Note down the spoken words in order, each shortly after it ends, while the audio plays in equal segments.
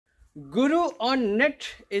Guru on net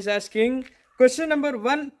is asking, question number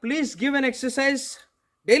 1, please give an exercise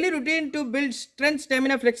daily routine to build strength,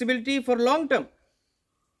 stamina, flexibility for long term.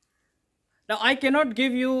 Now I cannot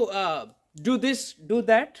give you do this, do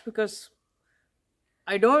that, because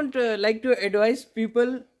I don't like to advise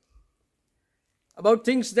people about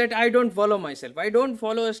things that I don't follow myself. I don't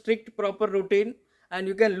follow a strict proper routine, and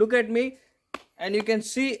you can look at me and you can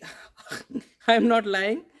see I'm not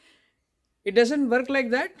lying. It doesn't work like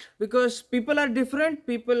that, because people are different,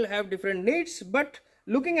 people have different needs. But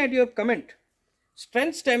looking at your comment,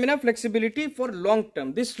 strength, stamina, flexibility for long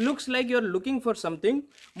term, this looks like you're looking for something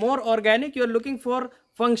more organic. You're looking for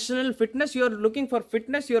functional fitness, you're looking for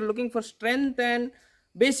fitness, you're looking for strength, and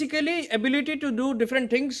basically ability to do different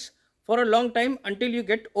things for a long time until you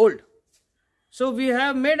get old. So we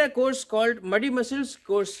have made a course called Muddy Muscles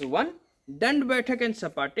Course 1, Dand Baithak and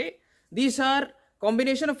Sapate. These are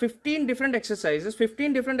combination of 15 different exercises.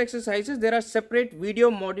 15 different exercises. There are separate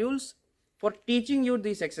video modules for teaching you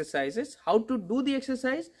these exercises, how to do the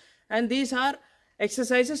exercise. And these are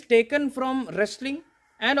exercises taken from wrestling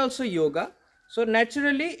and also yoga. So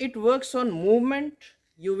naturally it works on movement.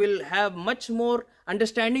 You will have much more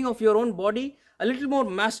understanding of your own body, a little more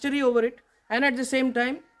mastery over it, and at the same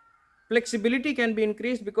time flexibility can be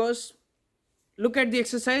increased, because look at the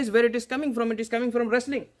exercise where it is coming from. It is coming from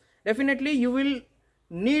wrestling. Definitely you will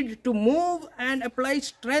need to move and apply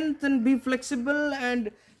strength and be flexible,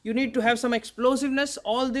 and you need to have some explosiveness.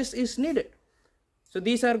 All this is needed. So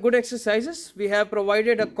these are good exercises. We have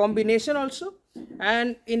provided a combination also,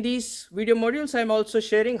 and in these video modules I am also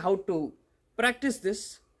sharing how to practice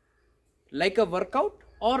this like a workout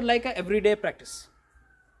or like a everyday practice.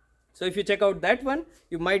 So if you check out that one,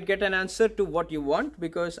 you might get an answer to what you want,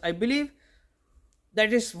 because I believe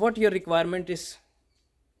that is what your requirement is.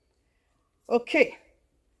 Okay.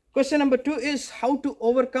 Question number 2 is how to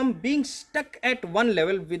overcome being stuck at one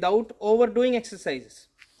level without overdoing exercises.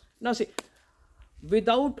 Now see,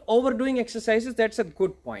 without overdoing exercises, that's a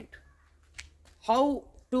good point. How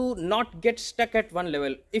to not get stuck at one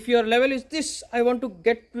level. If your level is this, I want to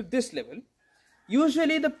get to this level.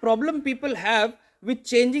 Usually the problem people have with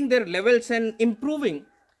changing their levels and improving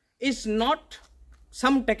is not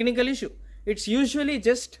some technical issue. It's usually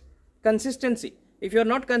just consistency. If you're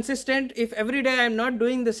not consistent, if every day I'm not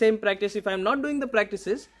doing the same practice, if I'm not doing the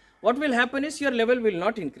practices, what will happen is your level will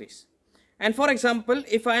not increase. And for example,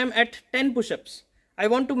 if I am at 10 push-ups, I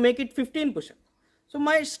want to make it 15 push-ups. So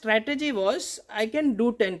my strategy was, I can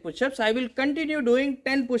do 10 push-ups. I will continue doing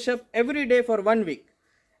 10 push-ups every day for 1 week.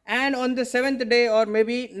 And on the 7th day, or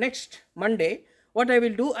maybe next Monday, what I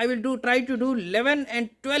will do, try to do 11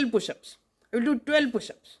 and 12 push-ups. I will do 12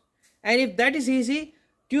 push-ups. And if that is easy,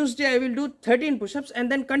 Tuesday I will do 13 push-ups, and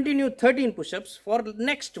then continue 13 push-ups for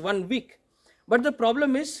next 1 week. But the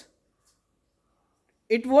problem is,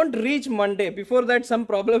 it won't reach Monday. Before that, some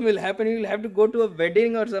problem will happen. You will have to go to a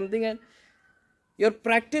wedding or something, and your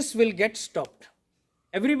practice will get stopped.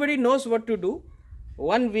 Everybody knows what to do.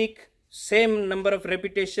 1 week, same number of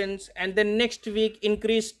repetitions, and then next week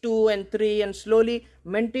increase 2 and 3, and slowly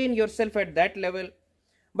maintain yourself at that level.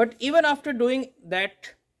 But even after doing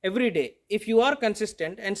that every day, if you are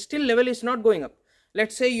consistent and still level is not going up,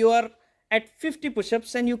 let's say you are at 50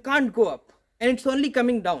 push-ups and you can't go up and it's only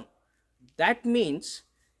coming down, that means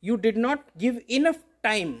you did not give enough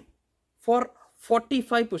time for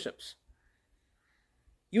 45 push-ups.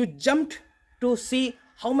 You jumped to see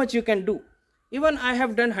how much you can do. Even I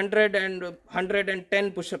have done 100 and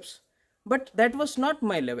 110 push-ups, but that was not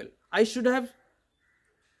my level. I should have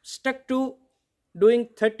stuck to doing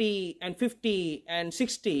 30 and 50 and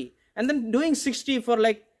 60, and then doing 60 for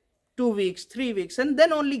like 2 weeks, 3 weeks, and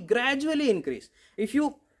then only gradually increase. If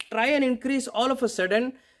you try and increase all of a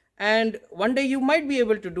sudden, and one day you might be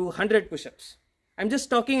able to do 100 push-ups. I'm just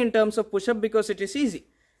talking in terms of push-up because it is easy.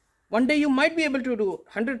 One day you might be able to do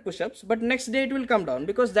 100 push-ups, but next day it will come down,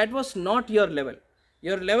 because that was not your level.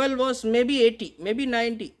 Your level was maybe 80, maybe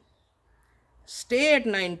 90. Stay at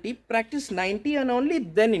 90, practice 90, and only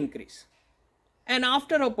then increase. And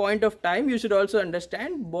after a point of time, you should also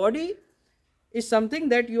understand, body is something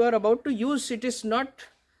that you are about to use. It is not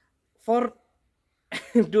for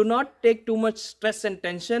do not take too much stress and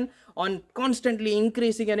tension on constantly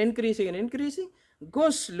increasing and increasing and increasing. Go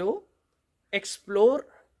slow, explore,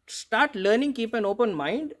 start learning, keep an open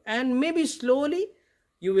mind, and maybe slowly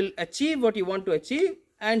you will achieve what you want to achieve.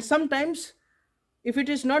 And sometimes if it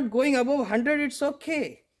is not going above 100, it's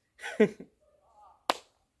okay.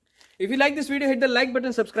 If you like this video, hit the like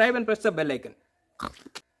button, subscribe, and press the bell icon.